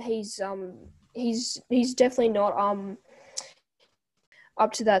he's definitely not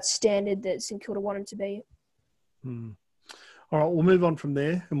up to that standard that St Kilda want him to be. All right, we'll move on from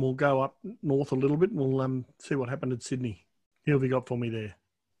there and we'll go up north a little bit and we'll see what happened at Sydney. Who have you got for me there?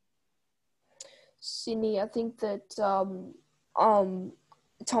 Sydney, I think that Tom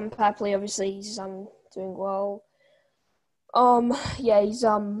Papley, obviously he's doing well. He's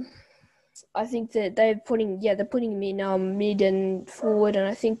I think that they're putting him in mid and forward, and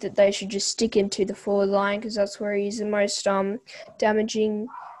I think that they should just stick him to the forward line because that's where he's the most damaging.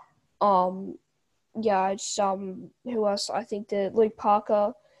 Yeah, it's who else? I think that Luke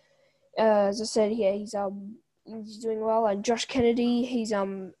Parker, as I said, yeah, he's doing well, and Josh Kennedy, he's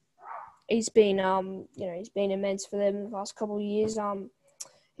been he's been immense for them the last couple of years.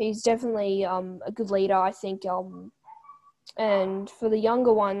 He's definitely a good leader, I think. And for the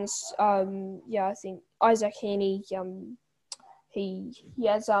younger ones, I think Isaac Heaney, he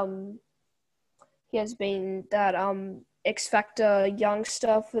has been that X Factor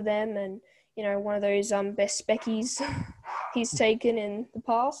youngster for them, and one of those best speckies he's taken in the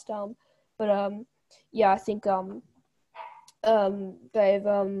past. I think they've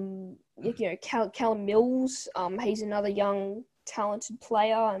Callum Mills. He's another young talented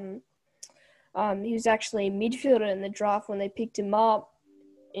player, and he was actually a midfielder in the draft when they picked him up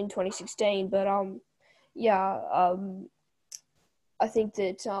in 2016. But I think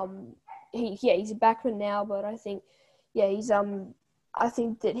that he's a backman now, but I think I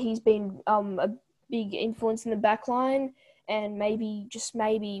think that he's been a big influence in the back line, and maybe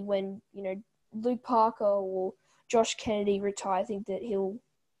when Luke Parker or Josh Kennedy retire, I think that he'll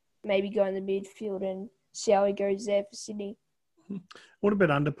maybe go in the midfield and see how he goes there for Sydney. What about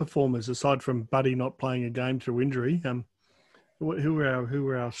underperformers aside from Buddy not playing a game through injury? Who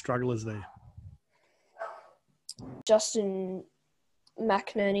are our strugglers there? Justin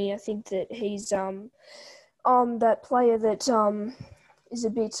McInerney, I think that he's that player that is a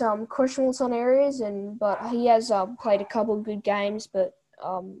bit questionable in some areas, but he has played a couple of good games. But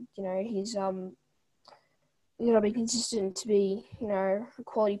he's you got to be consistent to be a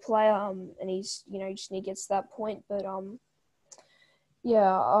quality player, and he's just need to get to that point. But I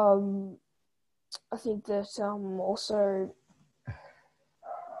think that also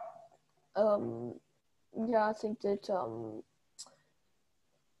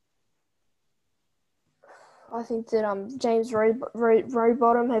I think that James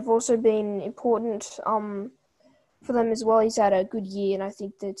Rowbottom have also been important for them as well. He's had a good year, and I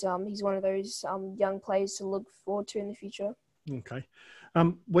think that he's one of those young players to look forward to in the future. Okay.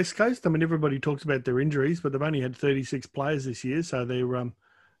 West Coast, I mean, everybody talks about their injuries, but they've only had 36 players this year, so they're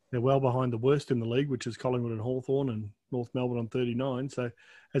well behind the worst in the league, which is Collingwood and Hawthorn and North Melbourne on 39. So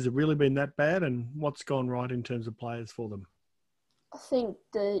has it really been that bad, and what's gone right in terms of players for them? I think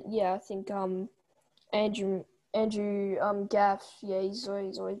Andrew Gaff, he's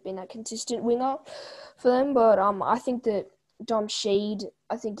always been that consistent winger for them. But I think that Dom Sheed,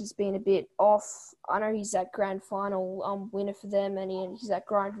 I think he's been a bit off. I know he's that grand final winner for them, and he's that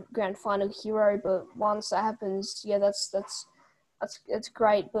grand final hero. But once that happens, that's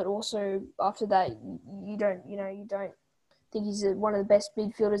great. But also after that, you don't think he's one of the best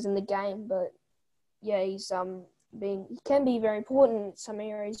midfielders in the game. But yeah, he can be very important in some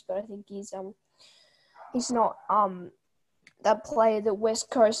areas, but I think he's not that player that West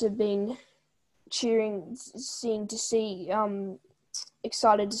Coast have been excited to see, and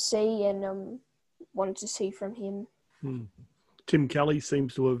wanted to see from him. Tim Kelly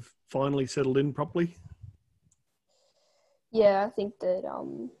seems to have finally settled in properly. Yeah, I think that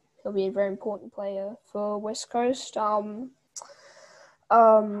he'll be a very important player for West Coast. He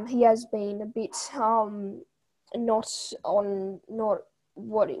has been a bit not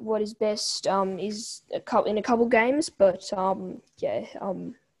what is best is in a couple games, but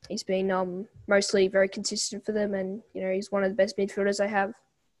he's been mostly very consistent for them, and he's one of the best midfielders they have.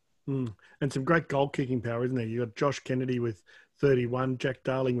 And some great goal kicking power, isn't there? You got Josh Kennedy with 31, Jack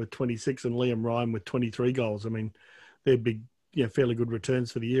Darling with 26, and Liam Ryan with 23 goals. I mean, they're big, fairly good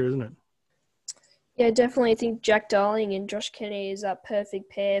returns for the year, isn't it? Yeah, definitely. I think Jack Darling and Josh Kennedy is that perfect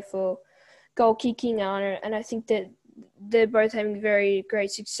pair for goal kicking, and I think that they're both having very great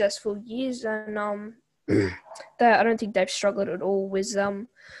successful years, and I don't think they've struggled at all with in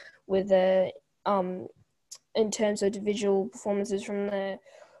terms of individual performances from the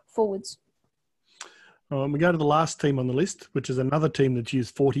forwards. We go to the last team on the list, which is another team that's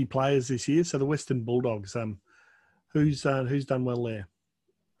used 40 players this year. So the Western Bulldogs. Who's done well there?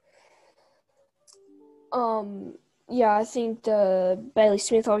 I think the Bailey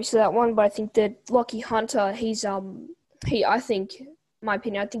Smith, obviously that one, but I think that Lockie Hunter, I think, in my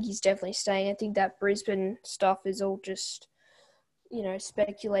opinion, I think he's definitely staying. I think that Brisbane stuff is all just,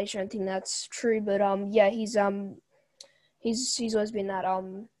 speculation. I think that's true, but he's always been that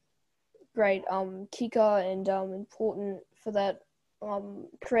great kicker and important for that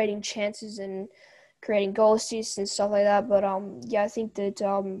creating chances and creating goal assists and stuff like that. But I think that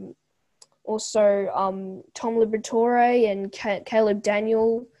also Tom Liberatore and Caleb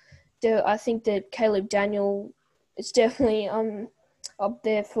Daniel. I think that Caleb Daniel is definitely up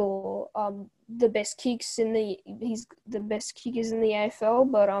there for the best kicks he's the best kickers in the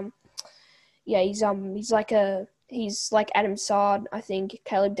AFL. But yeah, he's like Adam Sard, I think,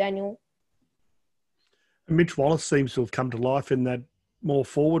 Caleb Daniel. Mitch Wallace seems to have come to life in that more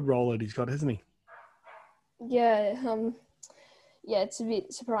forward role that he's got, hasn't he? Yeah, yeah, it's a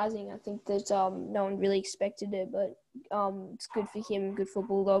bit surprising. I think that no one really expected it, but it's good for him, good for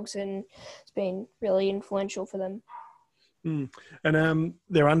Bulldogs, and it's been really influential for them. Mm. And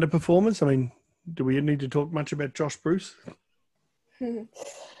their underperformance, I mean, do we need to talk much about Josh Bruce? When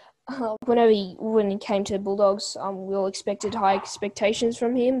he came to Bulldogs, we all expected high expectations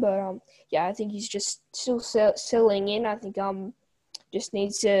from him, but yeah, I think he's just still settling in. I think just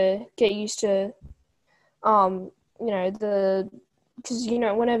needs to get used to because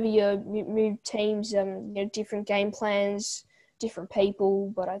whenever you move teams, different game plans, different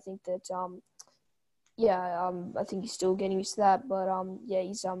people, but I think that I think he's still getting used to that, but yeah,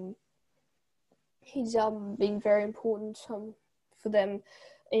 he's been very important for them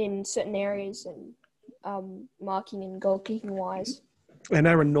in certain areas and marking and goal kicking wise. And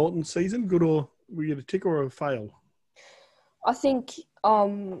Aaron Norton's season, good, or we get a tick or a fail? I think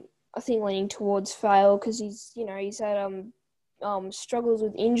leaning towards fail because he's had struggles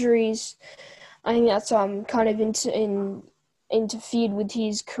with injuries. I think that's kind of interfered with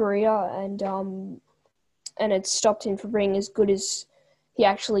his career and it's stopped him from being as good as he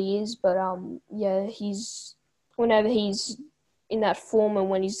actually is. But yeah, whenever he's in that form and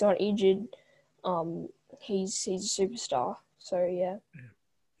when he's not injured, he's a superstar. So yeah,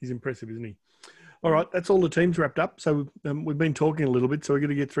 he's impressive, isn't he? All right, that's all the teams wrapped up. So we've been talking a little bit, so we're going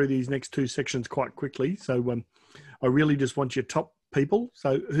to get through these next two sections quite quickly. So I really just want your top people.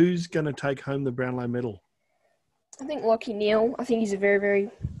 So who's going to take home the Brownlow medal? I think Lachie Neale. I think he's a very, very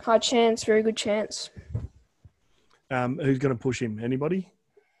high chance, very good chance. Who's going to push him? Anybody?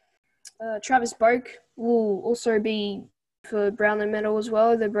 Travis Boak will also be for Brownlow medal as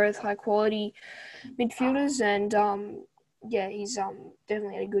well. They're both high quality midfielders, and yeah, he's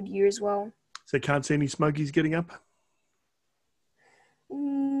definitely had a good year as well. So can't see any Smokies getting up?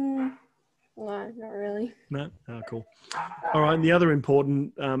 No, not really. No? Oh, cool. All right, and the other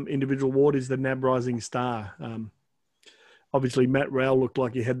important individual award is the NAB Rising Star. Obviously, Matt Rowell looked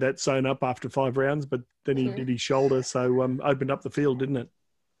like he had that sewn up after 5 rounds, but then he did his shoulder, so opened up the field, didn't it?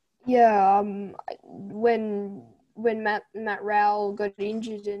 Yeah, when Matt Rowell got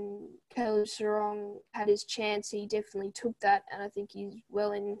injured and Caleb Serong had his chance, he definitely took that, and I think he's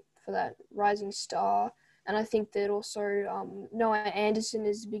well in for that Rising Star. And I think that also Noah Anderson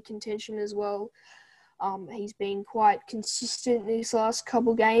is a big contention as well. He's been quite consistent these last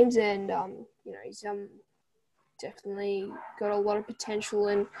couple games, and he's definitely got a lot of potential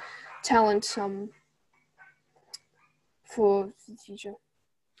and talent for the future.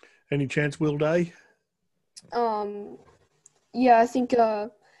 Any chance Will Day? Yeah, I think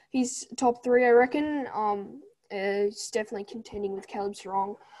he's top 3, I reckon. He's definitely contending with Caleb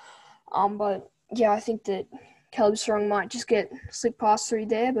Serong. But yeah, I think that Caleb Serong might just get slip past through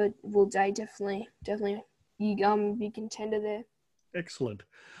there, but Will Day definitely big contender there. Excellent.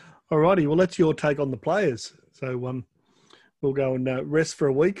 All righty, well, that's your take on the players. So we'll go and rest for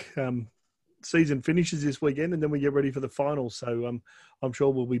a week. Season finishes this weekend, and then we get ready for the finals. So I'm sure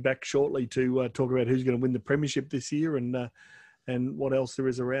we'll be back shortly to talk about who's going to win the premiership this year and what else there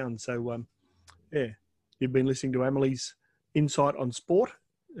is around. So yeah, you've been listening to Emily's Insight on Sport.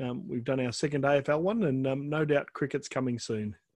 We've done our second AFL one, and no doubt cricket's coming soon.